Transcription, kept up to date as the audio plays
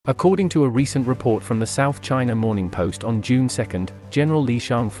According to a recent report from the South China Morning Post on June 2, General Li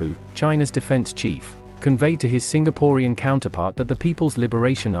Shangfu, China's defense chief, conveyed to his Singaporean counterpart that the People's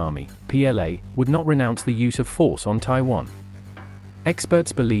Liberation Army, PLA, would not renounce the use of force on Taiwan.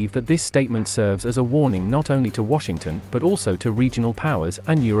 Experts believe that this statement serves as a warning not only to Washington but also to regional powers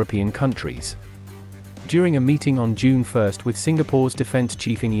and European countries. During a meeting on June 1 with Singapore's defense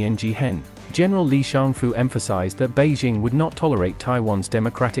chief Ng Hen, General Li Shangfu emphasized that Beijing would not tolerate Taiwan's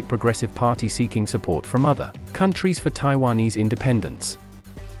Democratic Progressive Party seeking support from other countries for Taiwanese independence.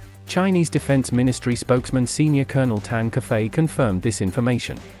 Chinese Defense Ministry spokesman Senior Colonel Tan Kefei confirmed this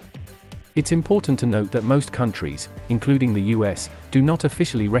information. It's important to note that most countries, including the US, do not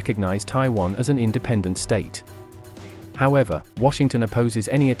officially recognize Taiwan as an independent state. However, Washington opposes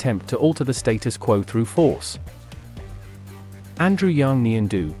any attempt to alter the status quo through force. Andrew Yang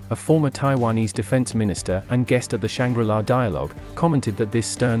Niandu, a former Taiwanese defense minister and guest at the Shangri-La Dialogue, commented that this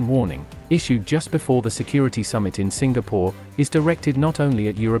stern warning, issued just before the Security Summit in Singapore, is directed not only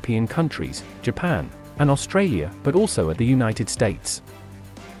at European countries, Japan, and Australia, but also at the United States.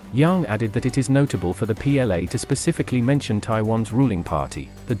 Yang added that it is notable for the PLA to specifically mention Taiwan's ruling party,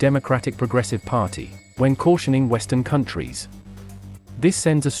 the Democratic Progressive Party, when cautioning Western countries. This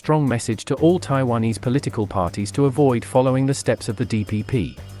sends a strong message to all Taiwanese political parties to avoid following the steps of the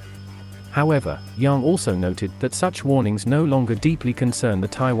DPP. However, Yang also noted that such warnings no longer deeply concern the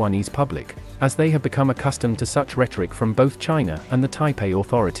Taiwanese public, as they have become accustomed to such rhetoric from both China and the Taipei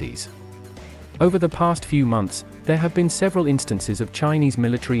authorities. Over the past few months, there have been several instances of Chinese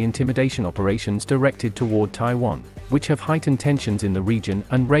military intimidation operations directed toward Taiwan, which have heightened tensions in the region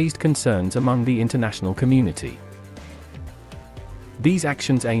and raised concerns among the international community. These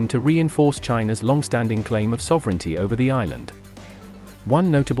actions aim to reinforce China's long-standing claim of sovereignty over the island.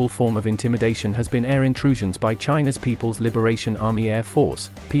 One notable form of intimidation has been air intrusions by China's People's Liberation Army Air Force,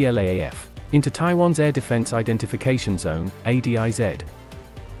 PLAAF, into Taiwan's Air Defense Identification Zone, ADIZ.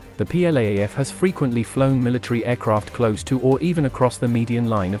 The PLAAF has frequently flown military aircraft close to or even across the median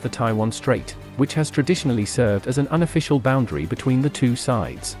line of the Taiwan Strait, which has traditionally served as an unofficial boundary between the two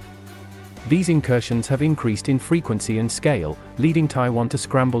sides. These incursions have increased in frequency and scale, leading Taiwan to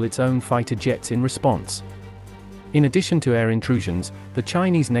scramble its own fighter jets in response. In addition to air intrusions, the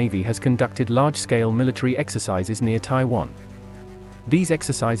Chinese Navy has conducted large-scale military exercises near Taiwan. These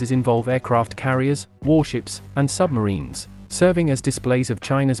exercises involve aircraft carriers, warships, and submarines, serving as displays of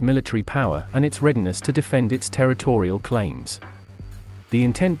China's military power and its readiness to defend its territorial claims. The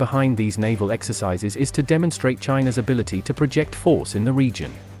intent behind these naval exercises is to demonstrate China's ability to project force in the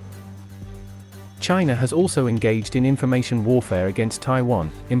region. China has also engaged in information warfare against Taiwan,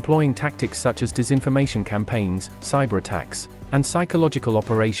 employing tactics such as disinformation campaigns, cyber attacks, and psychological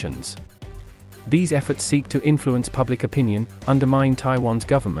operations. These efforts seek to influence public opinion, undermine Taiwan's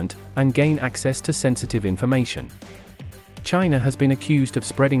government, and gain access to sensitive information. China has been accused of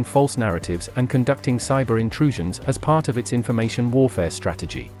spreading false narratives and conducting cyber intrusions as part of its information warfare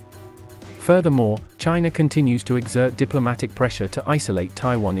strategy. Furthermore, China continues to exert diplomatic pressure to isolate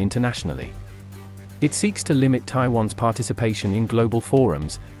Taiwan internationally. It seeks to limit Taiwan's participation in global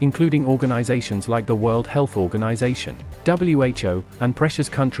forums, including organizations like the World Health Organization, WHO, and pressures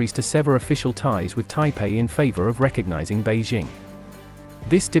countries to sever official ties with Taipei in favor of recognizing Beijing.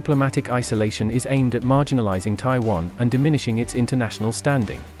 This diplomatic isolation is aimed at marginalizing Taiwan and diminishing its international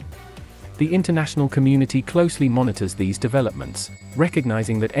standing. The international community closely monitors these developments,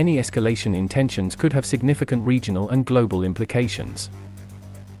 recognizing that any escalation in tensions could have significant regional and global implications.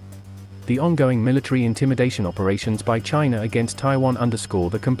 The ongoing military intimidation operations by China against Taiwan underscore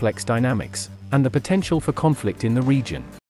the complex dynamics and the potential for conflict in the region.